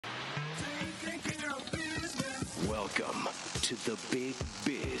Welcome to the Big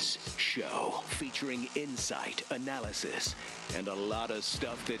Biz Show, featuring insight, analysis, and a lot of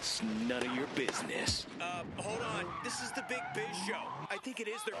stuff that's none of your business. Hold on. This is the Big Biz Show. I think it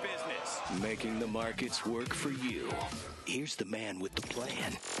is their business. Making the markets work for you. Here's the man with the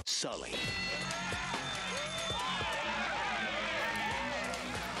plan, Sully.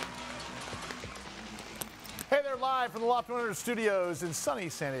 Hey there, live from the Loft 100 Studios in sunny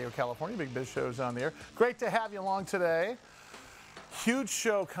San Diego, California. Big Biz Show's on the air. Great to have you along today. Huge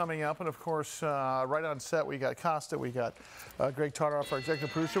show coming up, and of course, right on set, we got Costa, we got Greg Tartaroff, our executive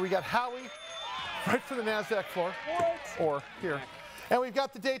producer, we got Howie, right from the NASDAQ floor, or here, and we've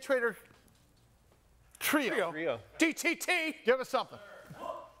got the day trader trio. DTT, give us something.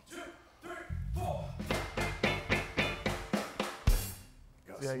 1, 2, 3, 4.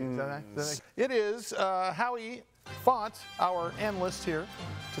 Yeah, it is Howie Font, our analyst here,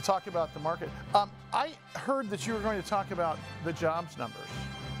 to talk about the market. I heard that you were going to talk about the jobs numbers.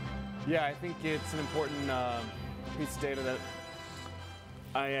 Yeah, I think it's an important piece of data that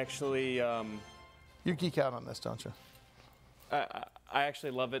I actually... You geek out on this, don't you? I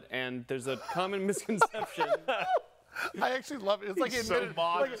actually love it, and there's a common misconception. I actually love it. It's like so admitted.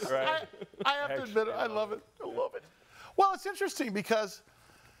 modest, right? I have to admit it. I love it. I love it. Well, it's interesting because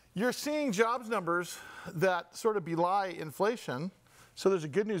you're seeing jobs numbers that sort of belie inflation. So there's a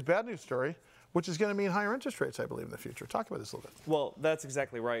good news, bad news story, which is going to mean higher interest rates, I believe, in the future. Talk about this a little bit. Well, that's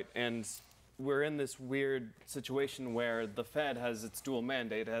exactly right. And we're in this weird situation where the Fed has its dual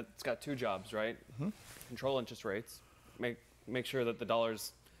mandate. It's got two jobs, right? Mm-hmm. Control interest rates, make sure that the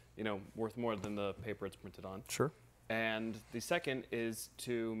dollar's, worth more than the paper it's printed on. Sure. And the second is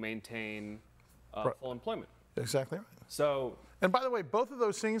to maintain full employment. Exactly right. So, and by the way, both of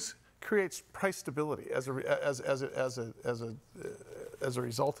those things creates price stability as a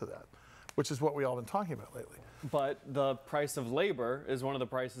result of that, which is what we all been talking about lately. But the price of labor is one of the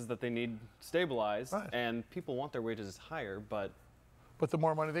prices that they need stabilized, right. And people want their wages higher, but the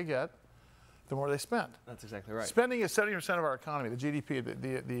more money they get, the more they spend. That's exactly right. Spending is 70% of our economy, the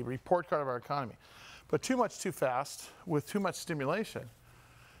GDP, the report card of our economy. But too much too fast with too much stimulation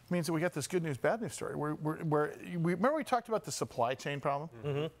means that we get this good news, bad news story. Remember we talked about the supply chain problem?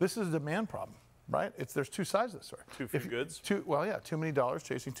 Mm-hmm. This is a demand problem, right? There's two sides of the story. Too few goods? Too many dollars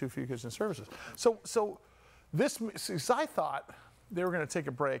chasing too few goods and services. So I thought they were going to take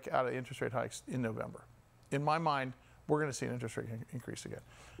a break out of interest rate hikes in November. In my mind, we're going to see an interest rate increase again.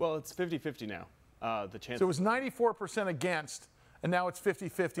 Well, it's 50-50 now, the chance. So it was 94% against, and now it's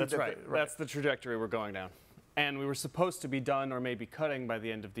 50-50. That's right. That's the trajectory we're going down. And we were supposed to be done or maybe cutting by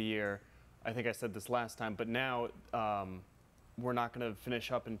the end of the year. I think I said this last time, but now we're not going to finish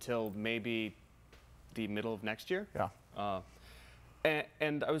up until maybe the middle of next year. Yeah.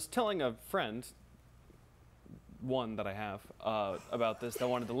 And I was telling a friend, one that I have, about this that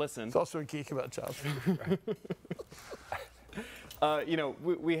wanted to listen. It's also a geek about jobs.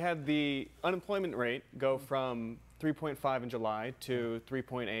 We had the unemployment rate go from 3.5 in July to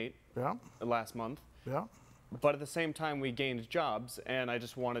 3.8 last month. Yeah. But at the same time, we gained jobs, and I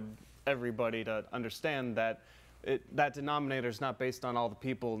just wanted everybody to understand that that denominator is not based on all the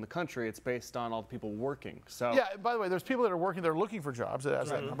people in the country. It's based on all the people working. So yeah, by the way, there's people that are working, they're looking for jobs, that has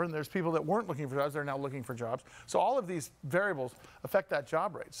that number, and there's people that weren't looking for jobs, they're now looking for jobs. So all of these variables affect that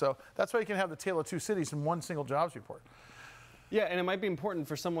job rate. So that's why you can have the tale of two cities in one single jobs report. Yeah, and it might be important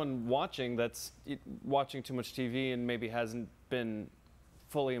for someone watching that's watching too much TV and maybe hasn't been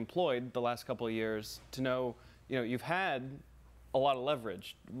fully employed the last couple of years to know, you've had a lot of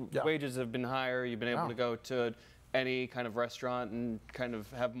leverage. Yeah. Wages have been higher. You've been able to go to any kind of restaurant and kind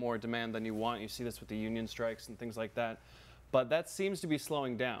of have more demand than you want. You see this with the union strikes and things like that. But that seems to be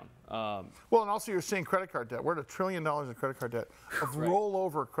slowing down. Well, and also you're seeing credit card debt. We're at $1 trillion in credit card debt, of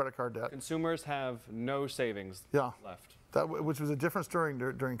rollover credit card debt. Consumers have no savings left. Which was a difference during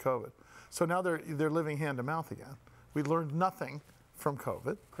COVID. So now they're living hand to mouth again. We learned nothing from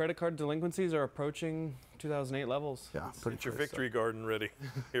COVID. Credit card delinquencies are approaching 2008 levels. Yeah, Get your victory garden ready.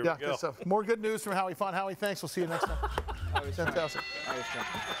 Here we go. Good stuff. More good news from Howie Font. Howie, thanks. We'll see you next time. Fantastic.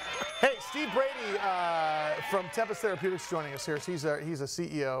 Hey, Steve Brady from Tempest Therapeutics joining us here. He's a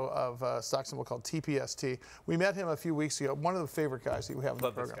CEO of a stock symbol called TPST. We met him a few weeks ago. One of the favorite guys that we have in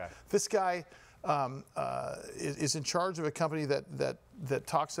the program. This guy is in charge of a company that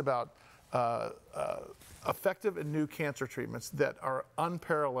talks about effective and new cancer treatments that are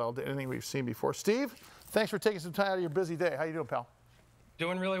unparalleled to anything we've seen before. Steve, thanks for taking some time out of your busy day. How you doing, pal?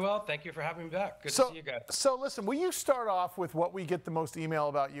 Doing really well. Thank you for having me back. Good to see you guys. So listen, will you start off with what we get the most email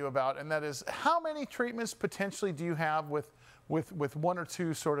about you about, and that is how many treatments potentially do you have with one or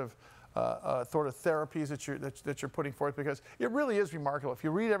two sort of sort of therapies that you're putting forth, because it really is remarkable. If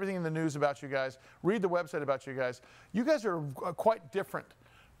you read everything in the news about you guys, read the website about you guys are a quite different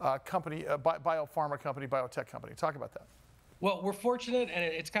company, biopharma company, biotech company. Talk about that. Well, we're fortunate, and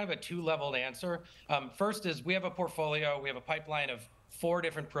it's kind of a two-leveled answer. First is we have a portfolio, we have a pipeline of 4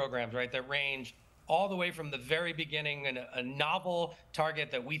 different programs, right, that range all the way from the very beginning, and a novel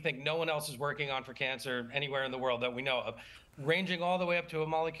target that we think no one else is working on for cancer anywhere in the world that we know of, ranging all the way up to a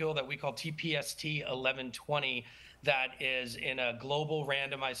molecule that we call TPST 1120 that is in a global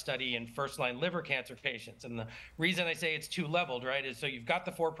randomized study in first-line liver cancer patients. And the reason I say it's two-leveled, right, is so you've got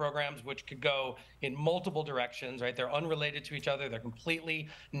the 4 programs which could go in multiple directions, right? They're unrelated to each other. They're completely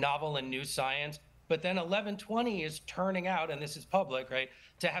novel and new science. But then 1120 is turning out, and this is public, right,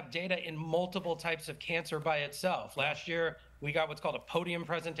 to have data in multiple types of cancer by itself. Last year, we got what's called a podium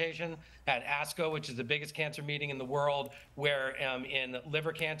presentation at ASCO, which is the biggest cancer meeting in the world, where in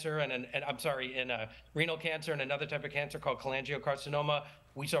liver cancer in renal cancer and another type of cancer called cholangiocarcinoma,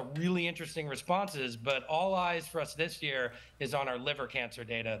 we saw really interesting responses. But all eyes for us this year is on our liver cancer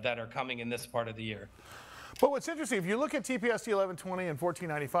data that are coming in this part of the year. But what's interesting, if you look at TPST 1120 and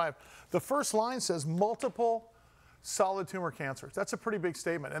 1495, the first line says multiple solid tumor cancers. That's a pretty big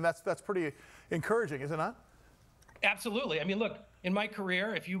statement, and that's pretty encouraging, is it not? Absolutely. I mean, look, in my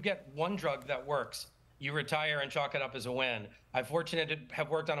career, if you get one drug that works, you retire and chalk it up as a win. I'm fortunate to have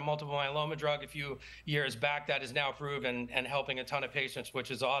worked on a multiple myeloma drug a few years back that is now approved and helping a ton of patients,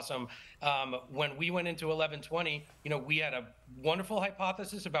 which is awesome. When we went into 1120, we had a wonderful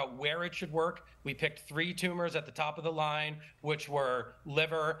hypothesis about where it should work. We picked 3 tumors at the top of the line, which were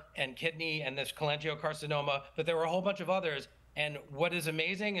liver and kidney and this cholangiocarcinoma, but there were a whole bunch of others. And what is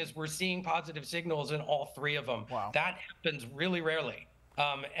amazing is we're seeing positive signals in all 3 of them. Wow. That happens really rarely.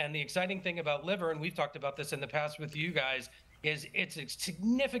 And the exciting thing about liver, and we've talked about this in the past with you guys, is it's a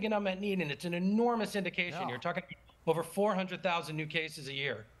significant unmet need, and it's an enormous indication. Yeah. You're talking over 400,000 new cases a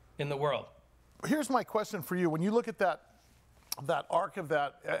year in the world. Here's my question for you. When you look at that arc of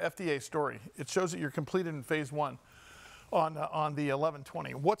that FDA story, it shows that you're completed in phase 1 on the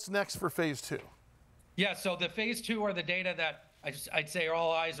 1120. What's next for phase 2? Yeah, so the phase 2 are the data that I'd say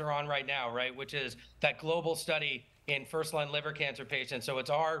all eyes are on right now, right? Which is that global study in first-line liver cancer patients. So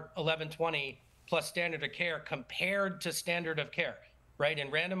it's our 1120 plus standard of care compared to standard of care, right? In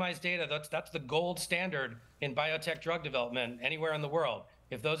randomized data, that's the gold standard in biotech drug development anywhere in the world.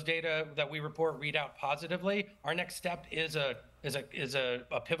 If those data that we report read out positively, our next step is a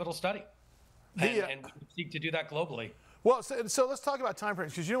pivotal study, and we seek to do that globally. Well, so let's talk about time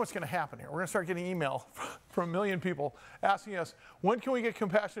frames, because you know what's going to happen here. We're going to start getting email from a million people asking us, when can we get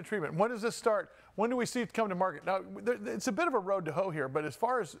compassionate treatment? When does this start? When do we see it come to market? Now, it's a bit of a road to hoe here, but as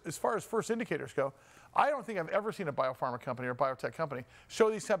far as first indicators go, I don't think I've ever seen a biopharma company or biotech company show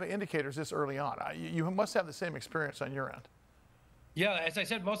these type of indicators this early on. You must have the same experience on your end. Yeah, as I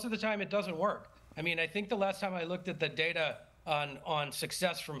said, most of the time it doesn't work. I mean, I think the last time I looked at the data on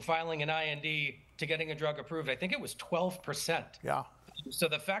success from filing an IND to getting a drug approved, I think it was 12%. Yeah. So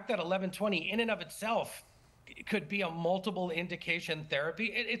the fact that 1120 in and of itself could be a multiple indication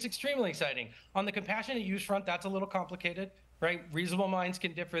therapy, it's extremely exciting. On the compassionate use front, that's a little complicated, right? Reasonable minds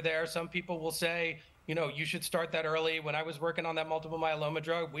can differ there. Some people will say, you should start that early. When I was working on that multiple myeloma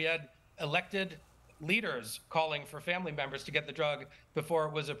drug, we had elected leaders calling for family members to get the drug before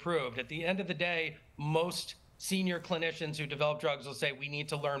it was approved. At the end of the day, most senior clinicians who develop drugs will say we need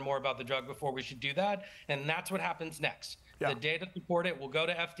to learn more about the drug before we should do that, and that's what happens next. Yeah. The data support it will go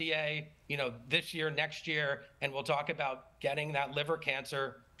to FDA, this year, next year, and we'll talk about getting that liver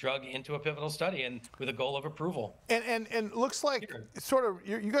cancer drug into a pivotal study and with a goal of approval. And looks like sort of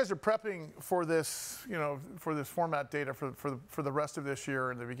you guys are prepping for this, for this format data for the rest of this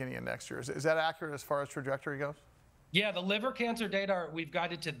year and the beginning of next year. Is that accurate as far as trajectory goes? Yeah, the liver cancer data we've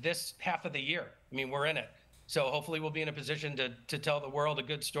guided to this half of the year. I mean, we're in it. So hopefully we'll be in a position to tell the world a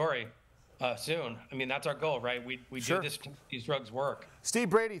good story soon. I mean, that's our goal, right? We Sure. do this, these drugs work. Steve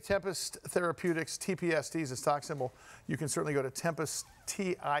Brady, Tempest Therapeutics, TPST is a stock symbol. You can certainly go to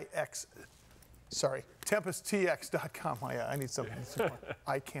TempestTX.com. I need some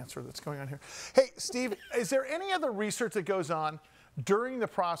eye cancer that's going on here. Hey, Steve, is there any other research that goes on during the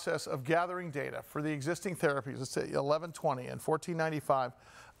process of gathering data for the existing therapies, let's say 1120 and 1495,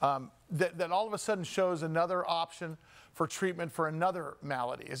 that all of a sudden shows another option for treatment for another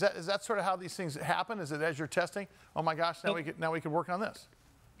malady? Is that sort of how these things happen? Is it as you're testing, oh my gosh, now we can work on this?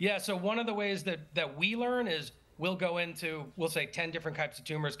 Yeah, so one of the ways that we learn is we'll go into, we'll say 10 different types of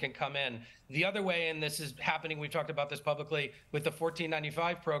tumors can come in. The other way, and this is happening, we've talked about this publicly with the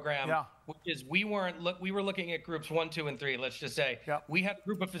 1495 program, which is we were looking at groups 1, 2, and 3, let's just say. We had a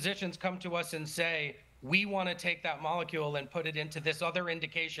group of physicians come to us and say, we want to take that molecule and put it into this other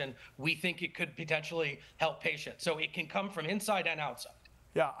indication. We think it could potentially help patients. So it can come from inside and outside.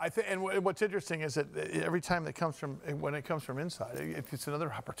 Yeah, and what's interesting is that every time that comes from, when it comes from inside, it's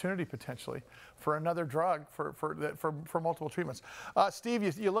another opportunity potentially for another drug for multiple treatments. Steve,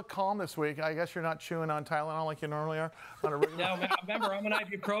 you look calm this week. I guess you're not chewing on Tylenol like you normally are on a regular. No, remember, I'm an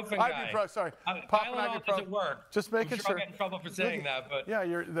ibuprofen guy. Sorry. Tylenol doesn't work. Just making sure. I'll get in trouble for saying that, but. Yeah,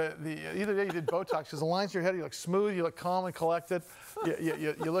 you're either day you did Botox because the lines in your head, you look smooth, you look calm and collected.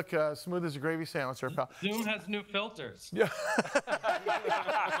 You look smooth as a gravy sandwich, there, pal. Zoom has new filters. Yeah.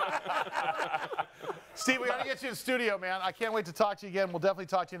 Steve, we got to get you in the studio, man. I can't wait to talk to you again. We'll definitely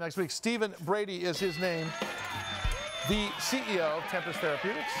talk to you next week. Stephen Brady is his name, the CEO of Tempest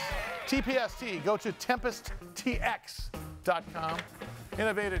Therapeutics. TPST, go to TempestTX.com.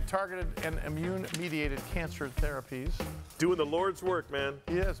 Innovative, targeted, and immune-mediated cancer therapies. Doing the Lord's work, man.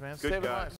 He is, man. Good Saving guy. lives.